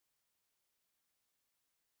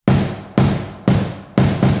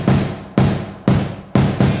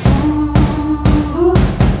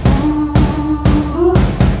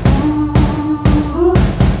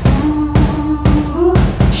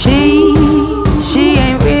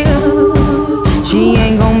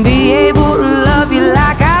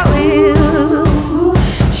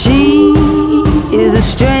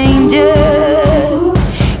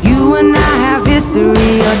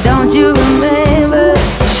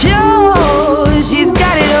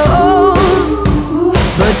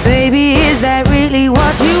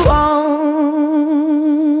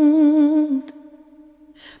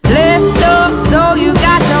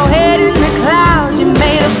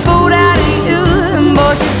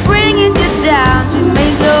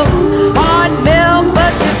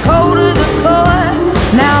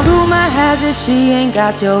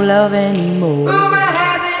ain't got your love anymore. Rumor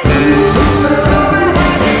has it. Rumor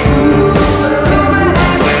has it. Rumor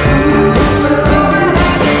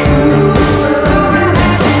has it. Rumor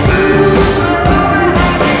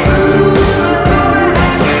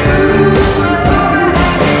has it. Rumor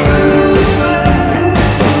has it.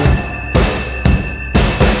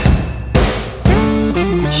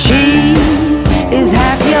 She is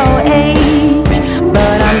half your age,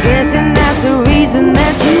 but I'm guessing that's the reason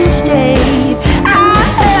that you stayed. I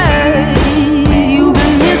heard you've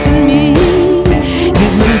been missing me.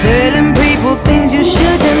 You've been telling people things you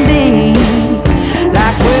shouldn't be.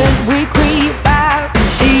 Like when we creep out and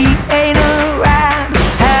she ain't around.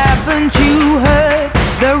 Haven't you heard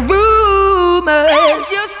the rumors?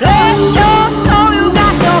 Bless your soul, you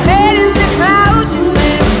got your head in the clouds. You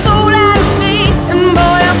made a fool out of me, and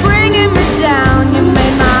boy, I'm bringing me down. You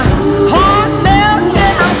made my heart melt,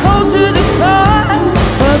 yeah, I'm cold to the core.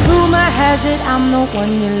 But rumor has it I'm the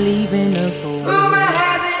one you're leaving her for. Rumor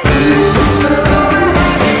has it. Rumor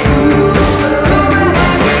has it. Rumor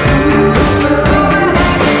has it. Rumor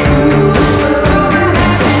has it.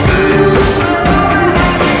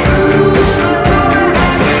 Rumor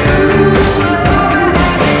has it.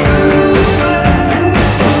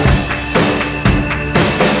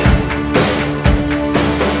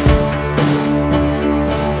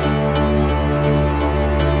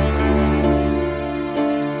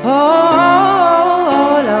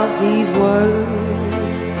 All of these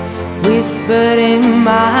words whispered in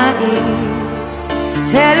my ear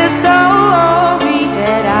tell a story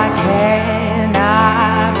that I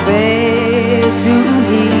cannot bear to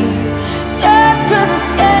hear. Just 'cause I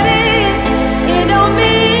said it, it don't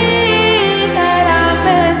mean that I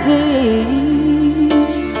meant it.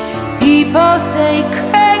 People say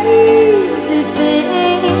crazy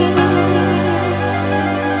things.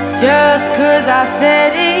 Just 'cause I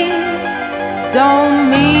said it don't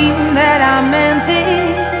mean that I meant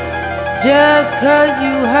it. Just 'cause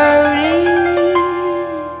you heard it.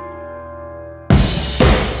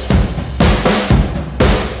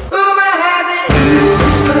 Rumor has it.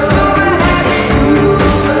 Rumor has it.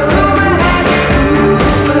 Rumor has it.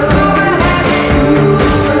 Rumor has it.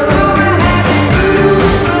 Rumor has it.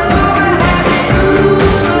 Rumor has it.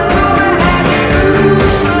 Rumor has it.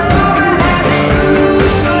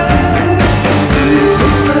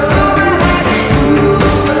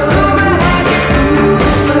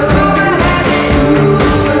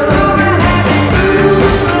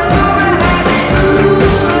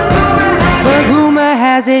 But rumor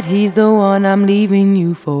has it he's the one I'm leaving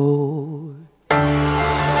you for.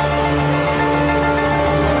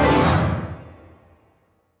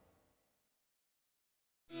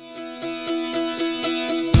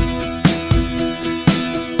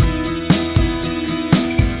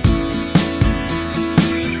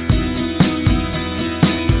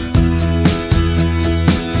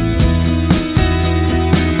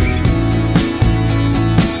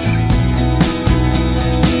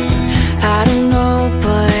 I don't know,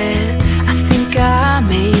 but I think I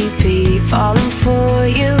may be falling for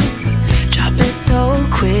you, dropping so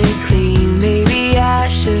quickly. Maybe I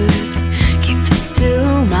should keep this to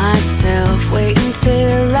myself, wait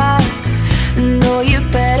until I know you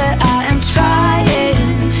better. I am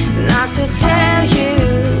trying not to tell you,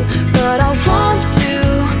 but I want to.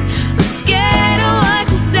 I'm scared of what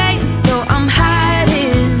you say, so I'm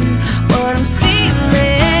hiding what I'm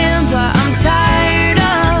feeling, but I'm tired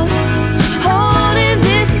of holding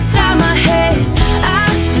this inside my head.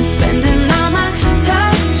 I've been spending all my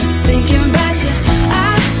time just thinking about you.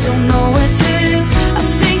 I don't know what to do. I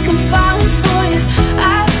think I'm falling for you.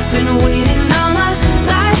 I've been waiting all my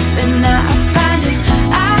life, and now I find you.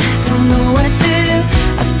 I don't know what to do.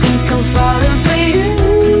 I think I'm falling for you.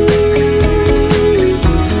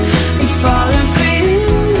 I'm falling for you.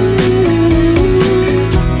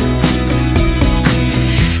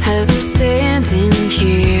 As I'm standing